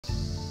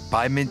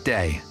By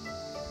midday,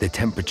 the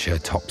temperature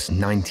tops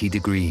 90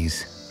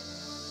 degrees.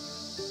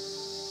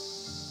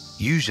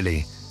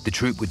 Usually, the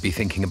troop would be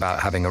thinking about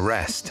having a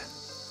rest.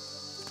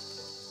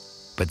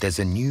 But there's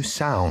a new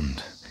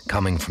sound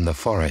coming from the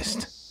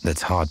forest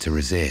that's hard to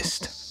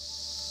resist.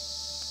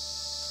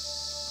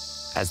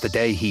 As the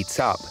day heats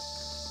up,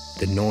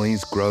 the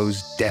noise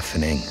grows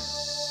deafening.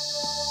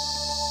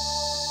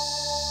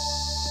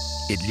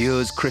 It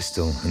lures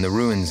Crystal and the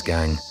Ruins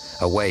gang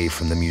away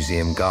from the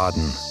museum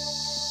garden.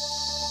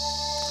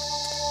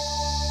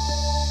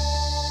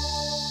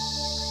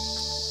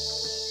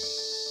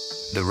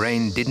 The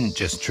rain didn't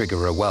just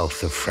trigger a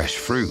wealth of fresh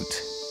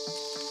fruit.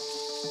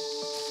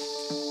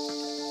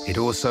 It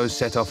also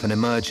set off an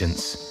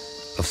emergence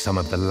of some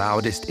of the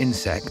loudest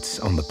insects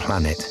on the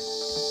planet.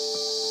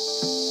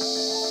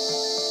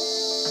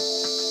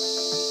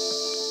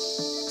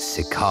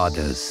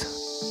 Cicadas.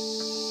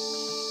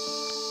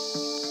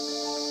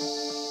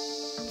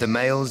 The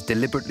males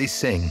deliberately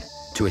sing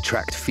to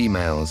attract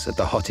females at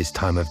the hottest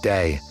time of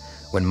day,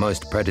 when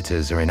most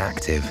predators are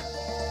inactive.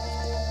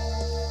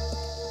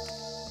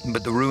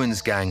 But the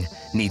Ruins gang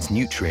needs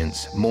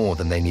nutrients more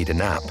than they need a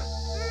nap.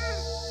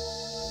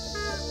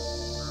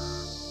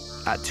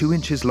 At 2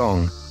 inches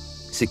long,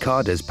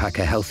 cicadas pack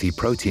a healthy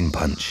protein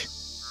punch.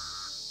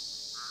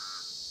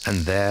 And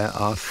there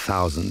are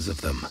thousands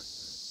of them.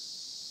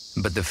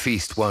 But the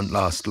feast won't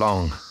last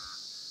long.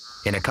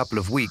 In a couple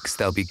of weeks,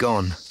 they'll be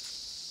gone.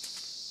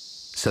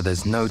 So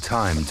there's no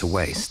time to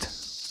waste.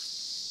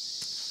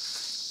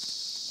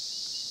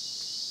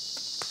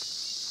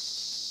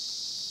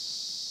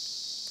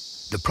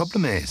 The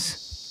problem is,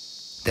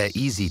 they're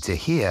easy to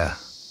hear,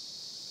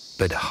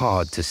 but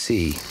hard to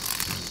see.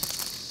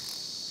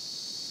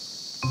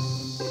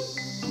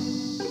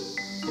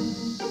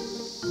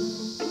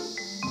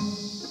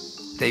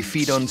 They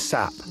feed on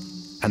sap,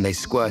 and they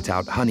squirt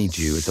out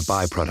honeydew as a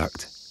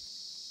byproduct.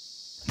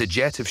 The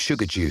jet of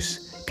sugar juice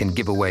can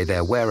give away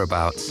their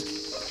whereabouts,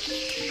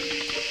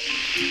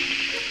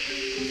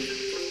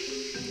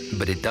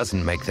 but it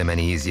doesn't make them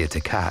any easier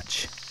to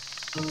catch.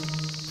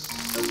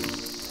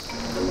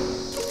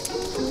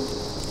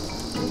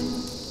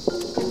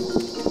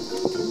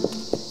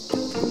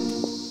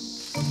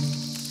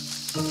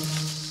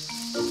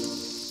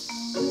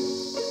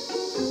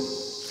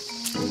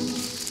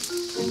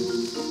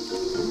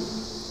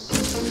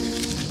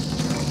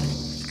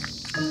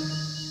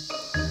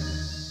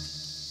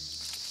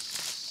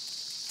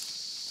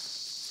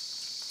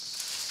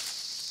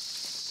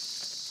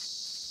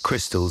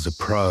 Crystal's a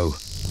pro,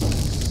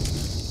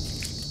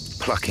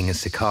 plucking a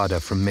cicada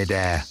from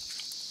midair.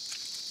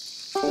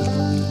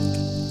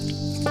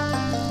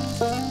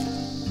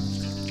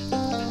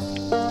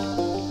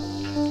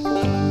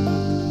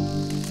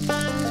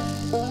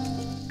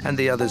 And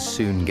the others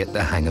soon get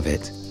the hang of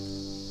it.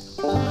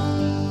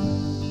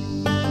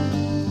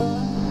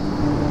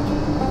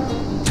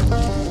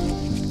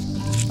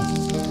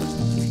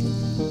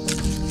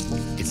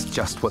 It's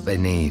just what they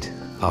need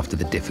after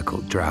the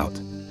difficult drought.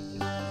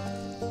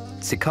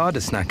 Cicada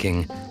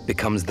snacking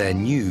becomes their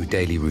new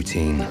daily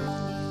routine.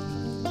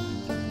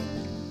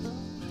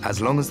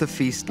 As long as the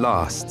feast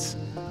lasts,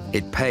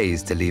 it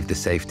pays to leave the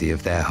safety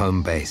of their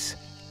home base,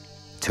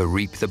 to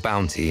reap the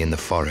bounty in the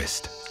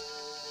forest.